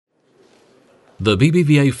the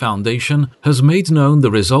BBVA Foundation has made known the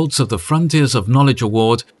results of the Frontiers of Knowledge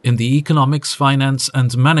Award in the Economics, Finance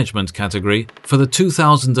and Management category for the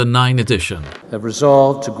 2009 edition. Have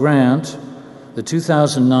resolved to grant the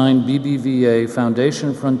 2009 BBVA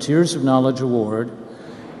Foundation Frontiers of Knowledge Award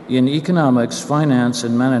in Economics, Finance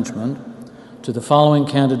and Management to the following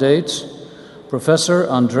candidates: Professor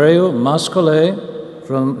Andreu Mas-Colell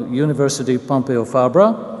from University Pompeu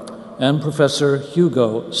Fabra and Professor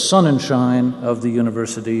Hugo Sonnenschein of the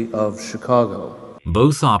University of Chicago.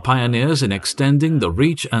 Both are pioneers in extending the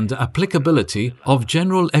reach and applicability of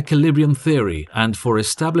general equilibrium theory and for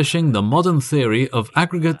establishing the modern theory of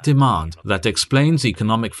aggregate demand that explains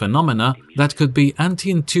economic phenomena that could be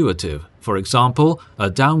anti-intuitive. For example,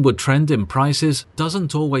 a downward trend in prices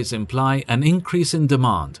doesn't always imply an increase in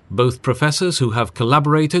demand. Both professors who have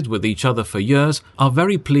collaborated with each other for years are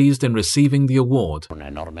very pleased in receiving the award.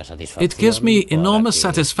 It gives me enormous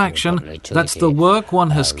satisfaction that the work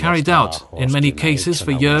one has carried out, in many cases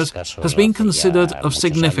for years, has been considered of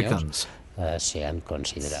significance.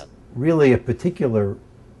 Really a particular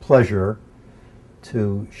pleasure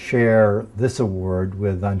to share this award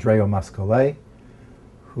with Andreu Mas-Colell,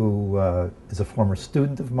 who is a former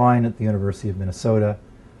student of mine at the University of Minnesota,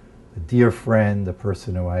 a dear friend, a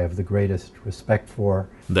person who I have the greatest respect for.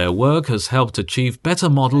 Their work has helped achieve better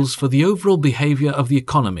models for the overall behavior of the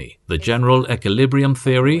economy. The general equilibrium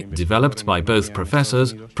theory, developed by both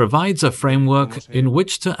professors, provides a framework in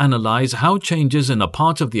which to analyze how changes in a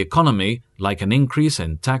part of the economy, like an increase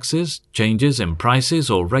in taxes, changes in prices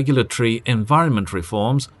or regulatory environment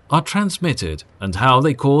reforms, are transmitted and how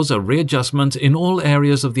they cause a readjustment in all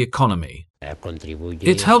areas of the economy.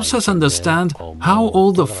 It helps us understand how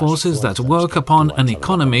all the forces that work upon an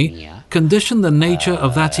economy condition the nature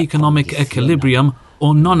of that economic equilibrium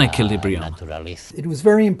or non-equilibrium. It was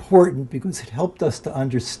very important because it helped us to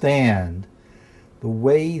understand the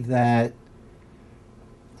way that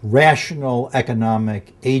rational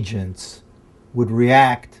economic agents would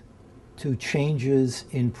react to changes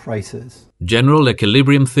in prices. General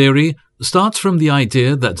equilibrium theory starts from the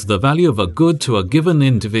idea that the value of a good to a given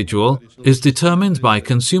individual is determined by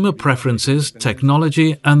consumer preferences,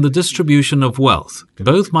 technology, and the distribution of wealth.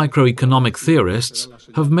 Both microeconomic theorists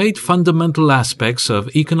have made fundamental aspects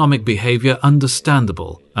of economic behavior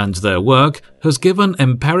understandable, and their work has given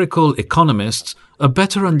empirical economists a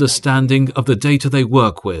better understanding of the data they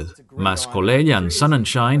work with. Mas-Colell and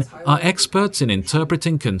Sonnenschein are experts in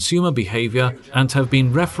interpreting consumer behavior and have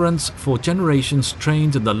been referenced for generations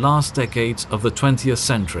trained in the last decades of the 20th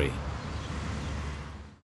century.